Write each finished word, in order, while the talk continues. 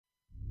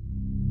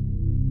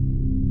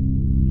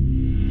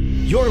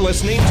You're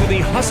listening to the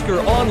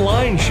Husker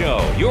Online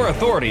Show, your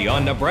authority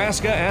on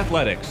Nebraska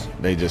athletics.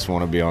 They just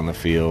want to be on the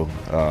field.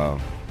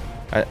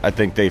 I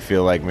think they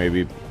feel like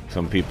maybe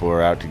some people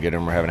are out to get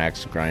them or have an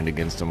axe to grind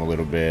against them a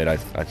little bit. I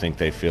think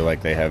they feel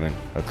like they haven't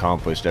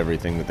accomplished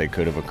everything that they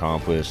could have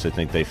accomplished. I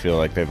think they feel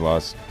like they've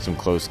lost some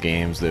close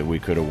games that we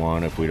could have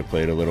won if we'd have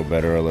played a little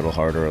better, a little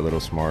harder, a little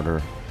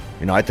smarter.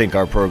 I think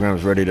our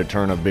program's ready to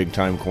turn a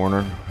big-time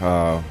corner,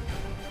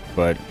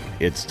 but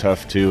it's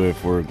tough, too,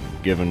 if we're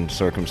given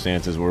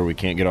circumstances where we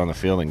can't get on the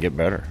field and get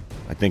better.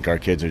 I think our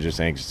kids are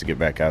just anxious to get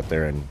back out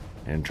there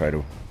and try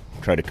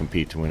to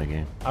compete to win a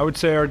game. I would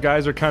say our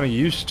guys are kind of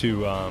used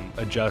to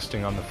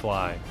adjusting on the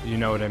fly. You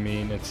know what I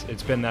mean?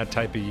 It's been that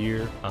type of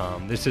year.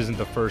 This isn't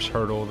the first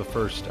hurdle, the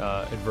first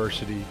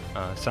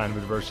sign of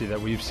adversity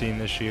that we've seen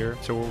this year.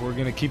 So we're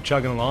going to keep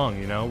chugging along.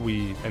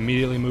 We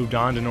immediately moved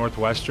on to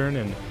Northwestern,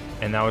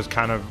 and that was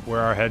kind of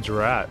where our heads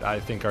were at. I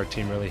think our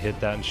team really hit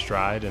that in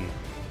stride, and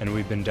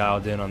we've been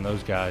dialed in on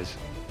those guys.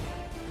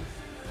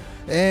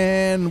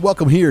 And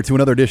welcome here to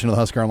another edition of the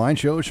Husker Online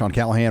Show. Sean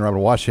Callahan, Robert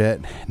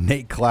Washett,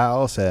 Nate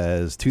Klaus,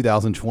 as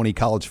 2020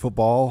 college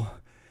football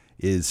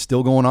is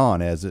still going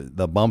on as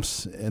the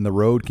bumps in the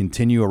road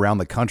continue around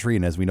the country.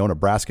 And as we know,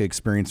 Nebraska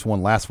experienced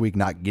one last week,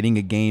 not getting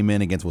a game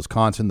in against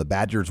Wisconsin. The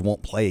Badgers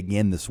won't play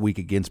again this week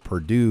against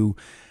Purdue.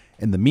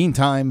 In the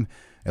meantime,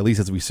 at least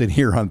as we sit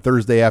here on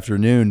Thursday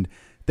afternoon,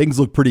 things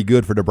look pretty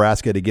good for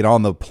Nebraska to get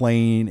on the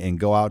plane and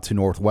go out to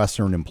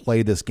Northwestern and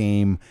play this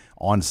game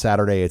on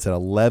Saturday. It's an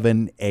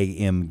 11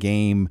 a.m.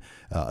 game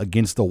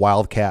against the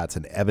Wildcats,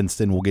 and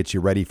Evanston will get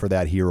you ready for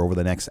that here over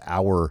the next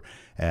hour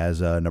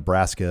as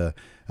Nebraska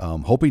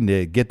hoping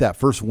to get that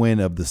first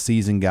win of the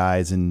season,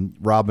 guys. And,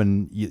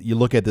 Robin, you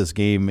look at this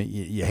game,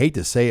 you hate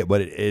to say it,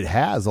 but it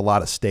has a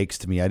lot of stakes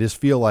to me. I just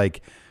feel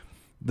like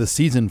the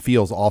season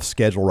feels off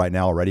schedule right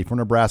now already for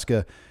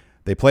Nebraska.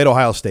 They played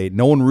Ohio State.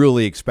 No one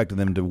really expected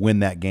them to win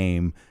that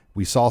game.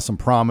 We saw some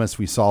promise.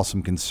 We saw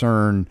some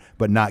concern,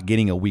 but not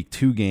getting a week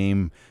 2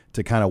 game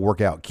to kind of work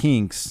out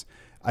kinks.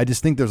 I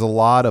just think there's a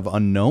lot of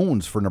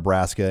unknowns for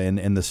Nebraska,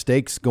 and the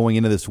stakes going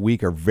into this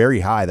week are very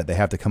high that they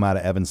have to come out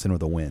of Evanston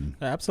with a win.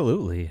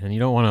 Absolutely. And you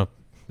don't want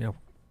to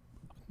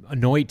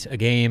anoint a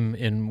game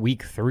in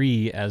week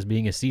 3 as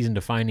being a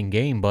season-defining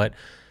game, but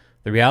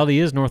the reality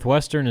is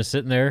Northwestern is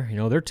sitting there,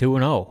 they're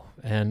 2-0,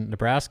 and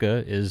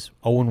Nebraska is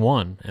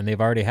 0-1, and they've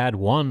already had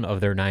one of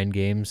their 9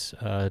 games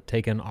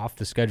taken off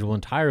the schedule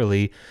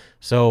entirely.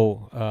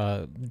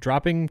 So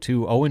dropping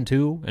to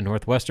 0-2 and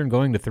Northwestern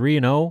going to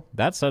 3-0,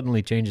 that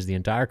suddenly changes the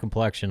entire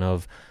complexion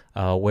of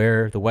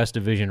where the West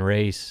Division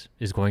race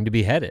is going to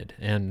be headed.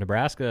 And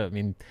Nebraska,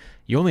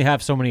 you only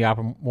have so many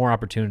more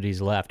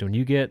opportunities left. When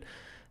you get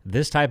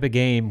this type of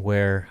game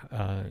where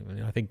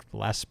I think the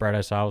last spread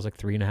I saw was like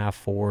 3.5,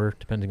 4,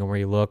 depending on where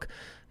you look.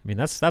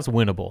 That's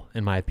winnable,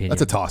 in my opinion.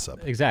 That's a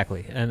toss-up.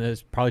 Exactly. And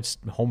it's probably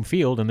just home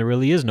field, and there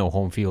really is no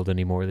home field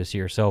anymore this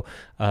year. So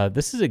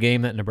this is a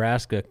game that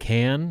Nebraska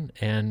can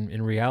and,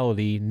 in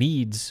reality,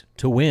 needs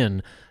to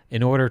win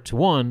in order to,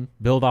 1,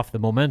 build off the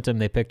momentum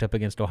they picked up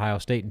against Ohio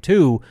State, and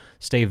 2,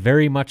 stay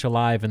very much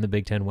alive in the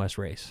Big Ten West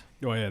race.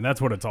 Oh, yeah, and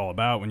that's what it's all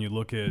about when you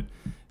look at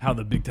how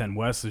the Big Ten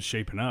West is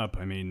shaping up.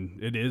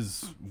 It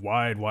is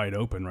wide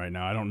open right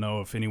now. I don't know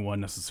if anyone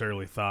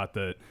necessarily thought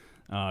that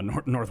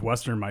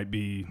Northwestern might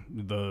be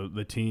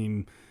the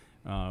team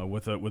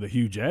with a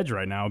huge edge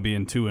right now,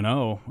 being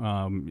 2-0,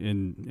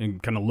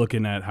 and kind of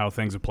looking at how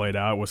things have played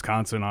out.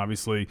 Wisconsin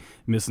obviously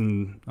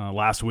missing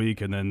last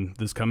week, and then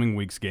this coming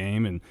week's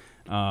game, and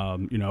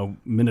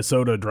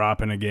Minnesota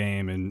dropping a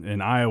game,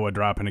 and Iowa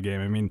dropping a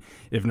game.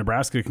 If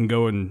Nebraska can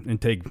go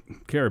and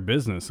take care of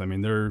business,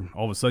 they're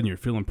all of a sudden you're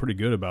feeling pretty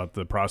good about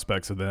the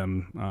prospects of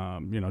them,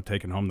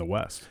 taking home the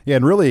West. Yeah,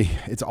 and really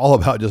it's all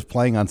about just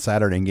playing on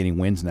Saturday and getting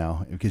wins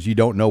now, because you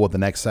don't know what the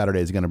next Saturday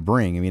is going to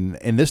bring.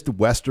 And this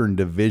Western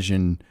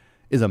Division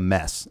is a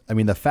mess.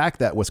 The fact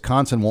that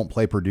Wisconsin won't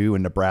play Purdue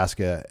and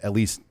Nebraska at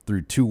least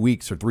through 2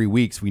 weeks or 3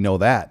 weeks, we know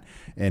that.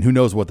 And who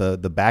knows what the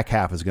back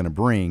half is going to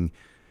bring.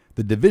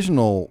 The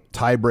divisional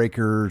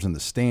tiebreakers and the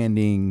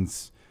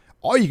standings,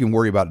 all you can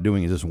worry about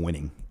doing is just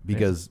winning,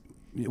 because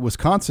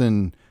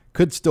Wisconsin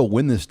could still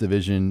win this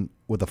division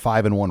with a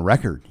 5-1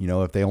 record,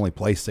 if they only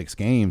play 6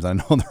 games. I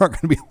know there aren't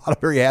going to be a lot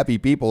of very happy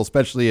people,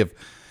 especially if,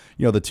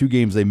 the 2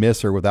 games they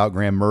miss are without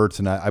Graham Mertz,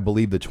 and I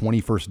believe the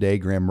 21st day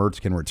Graham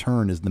Mertz can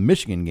return is the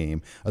Michigan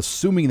game,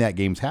 assuming that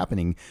game's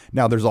happening.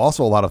 Now, there's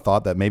also a lot of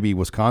thought that maybe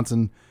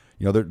Wisconsin,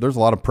 there's a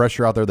lot of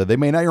pressure out there that they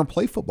may not even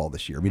play football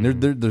this year.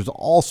 There's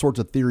all sorts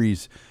of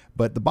theories.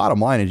 But the bottom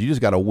line is you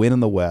just got to win in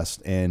the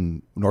West,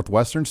 and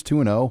Northwestern's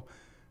 2-0,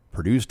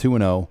 Purdue's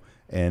 2-0,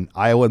 and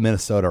Iowa and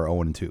Minnesota are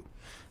 0-2.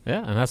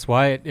 Yeah, and that's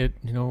why it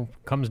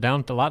comes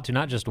down to a lot to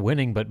not just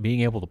winning, but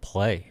being able to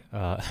play.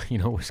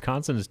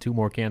 Wisconsin has 2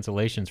 more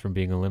cancellations from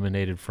being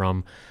eliminated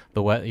from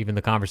even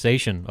the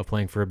conversation of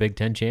playing for a Big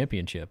Ten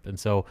championship. And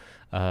so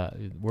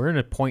we're in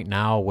a point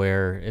now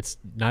where it's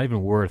not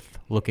even worth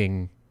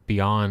looking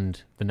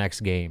beyond the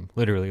next game.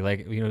 Literally,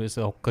 like, it's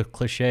a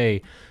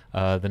cliche.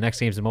 The next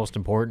game's the most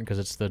important because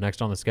it's the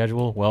next on the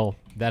schedule. Well,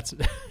 that's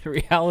the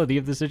reality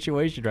of the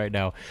situation right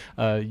now.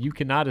 You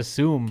cannot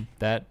assume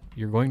that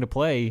you're going to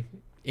play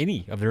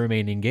any of the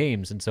remaining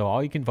games, and so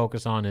all you can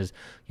focus on is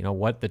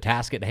what the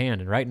task at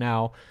hand. And right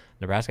now,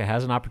 Nebraska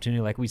has an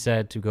opportunity, like we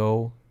said, to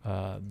go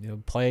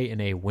play in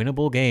a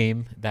winnable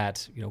game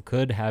that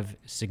could have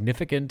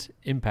significant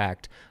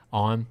impact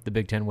on the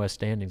Big Ten West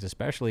standings,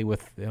 especially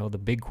with the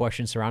big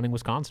question surrounding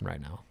Wisconsin right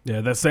now.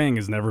 Yeah, that saying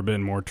has never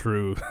been more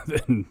true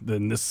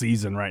than this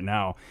season right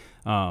now.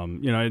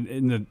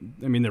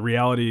 The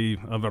reality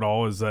of it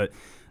all is that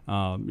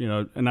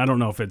and I don't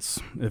know if it's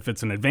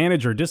an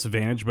advantage or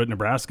disadvantage, but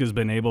Nebraska's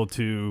been able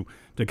to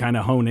kind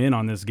of hone in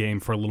on this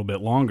game for a little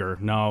bit longer.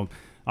 Now,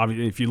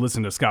 obviously, if you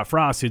listen to Scott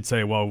Frost, he'd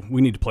say, well,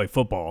 we need to play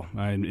football.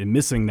 And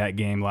missing that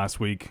game last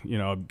week,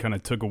 kind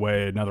of took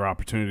away another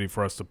opportunity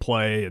for us to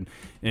play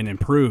and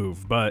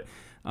improve. But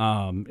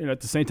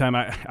at the same time,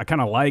 I kind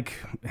of like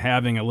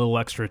having a little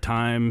extra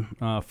time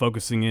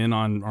focusing in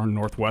on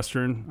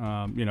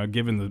Northwestern.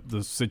 Given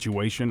the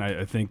situation,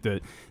 I think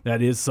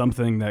that is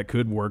something that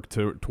could work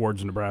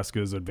towards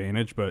Nebraska's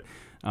advantage. But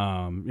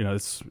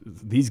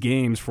these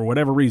games, for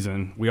whatever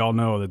reason, we all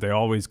know that they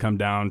always come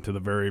down to the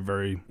very,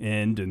 very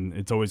end, and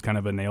it's always kind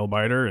of a nail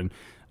biter. And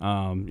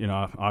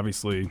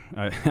obviously,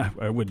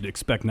 I would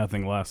expect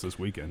nothing less this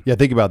weekend. Yeah,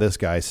 think about this,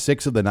 guys.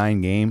 6 of the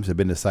 9 games have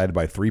been decided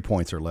by 3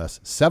 points or less.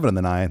 7 of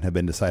the 9 have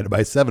been decided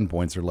by 7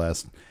 points or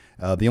less.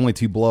 The only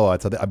 2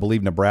 blowouts, I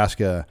believe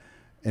Nebraska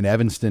and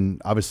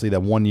Evanston, obviously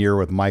that one year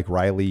with Mike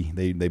Riley,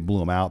 they blew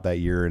them out that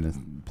year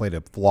and played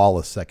a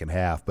flawless second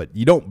half. But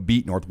you don't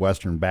beat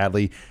Northwestern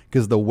badly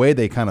because the way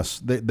they kind of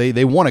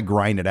they want to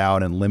grind it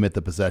out and limit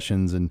the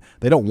possessions, and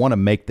they don't want to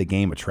make the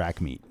game a track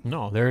meet.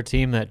 No, they're a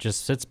team that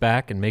just sits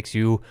back and makes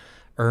you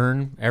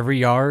earn every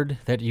yard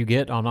that you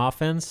get on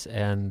offense,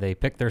 and they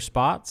pick their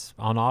spots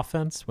on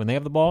offense when they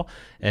have the ball.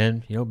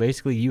 And,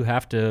 basically you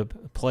have to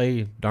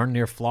play darn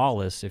near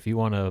flawless if you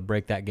want to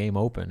break that game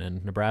open.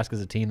 And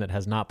Nebraska's a team that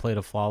has not played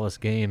a flawless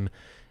game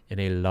in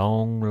a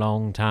long,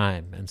 long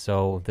time. And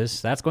so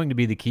that's going to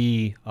be the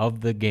key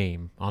of the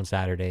game on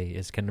Saturday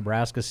is, can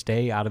Nebraska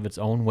stay out of its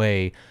own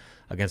way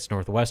against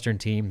Northwestern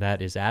team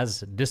that is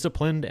as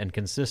disciplined and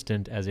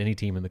consistent as any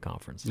team in the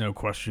conference. No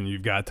question.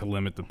 You've got to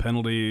limit the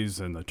penalties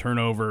and the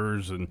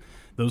turnovers and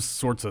those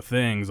sorts of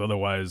things.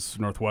 Otherwise,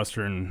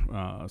 Northwestern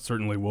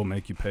certainly will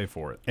make you pay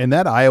for it. And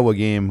that Iowa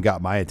game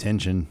got my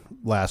attention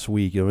last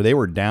week. They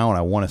were down,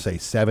 I want to say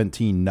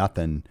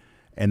 17-0,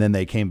 and then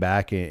they came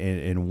back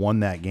and won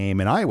that game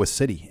in Iowa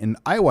City. And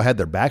Iowa had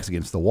their backs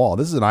against the wall.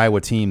 This is an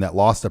Iowa team that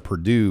lost to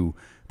Purdue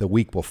the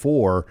week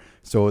before,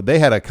 so they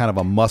had a kind of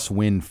a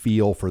must-win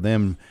feel for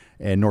them.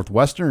 And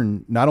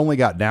Northwestern not only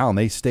got down,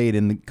 they stayed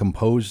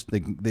composed.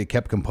 They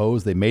kept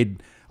composed. They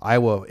made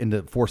Iowa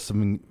into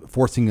forcing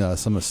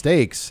some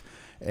mistakes,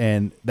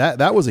 and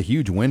that was a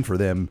huge win for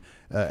them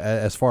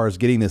as far as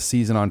getting this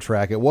season on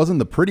track. It wasn't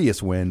the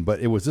prettiest win,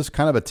 but it was just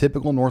kind of a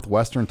typical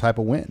Northwestern type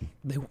of win.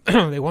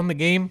 They won the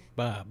game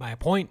by a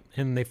point,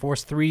 and they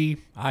forced 3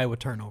 Iowa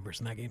turnovers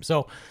in that game.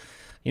 So,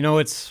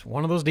 it's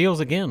one of those deals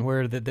again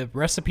where the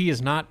recipe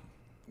is not,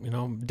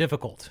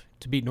 difficult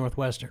to beat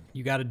Northwestern.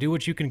 You got to do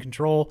what you can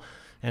control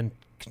and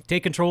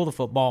take control of the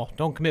football.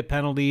 Don't commit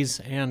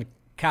penalties and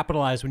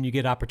capitalize when you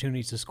get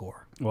opportunities to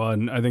score. Well,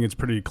 and I think it's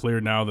pretty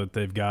clear now that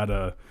they've got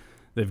a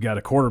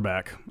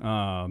quarterback.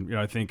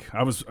 I think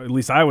I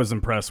was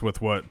impressed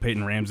with what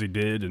Peyton Ramsey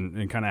did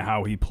and kind of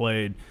how he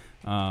played.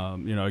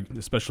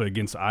 Especially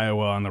against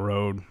Iowa on the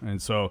road, and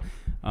so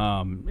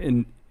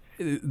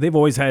they've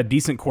always had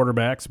decent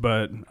quarterbacks,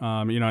 but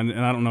and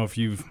I don't know if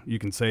you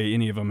can say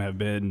any of them have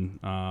been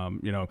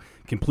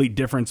complete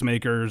difference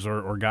makers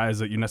or guys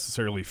that you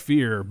necessarily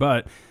fear,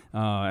 but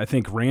I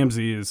think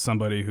Ramsey is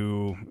somebody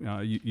who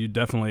you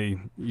definitely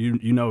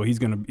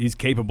he's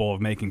capable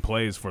of making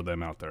plays for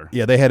them out there.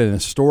 Yeah, they had an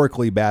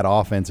historically bad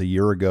offense a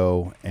year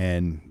ago,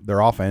 and their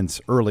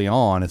offense early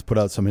on has put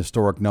out some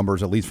historic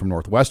numbers, at least from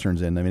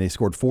Northwestern's end. I mean, they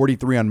scored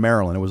 43 on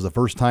Maryland. It was the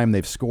first time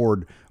they've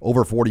scored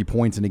over 40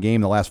 points in a game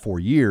in the last 4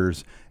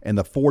 years, and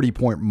the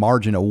 40-point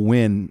margin of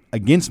win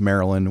against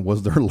Maryland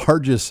was their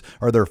largest,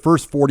 or their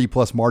first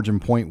 40-plus margin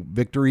point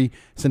victory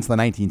since the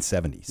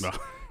 1970s. No.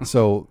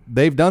 So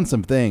they've done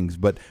some things,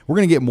 but we're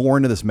going to get more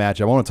into this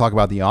match. I want to talk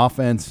about the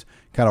offense,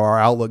 kind of our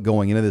outlook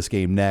going into this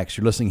game next.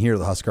 You're listening here to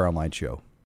the Husker Online Show.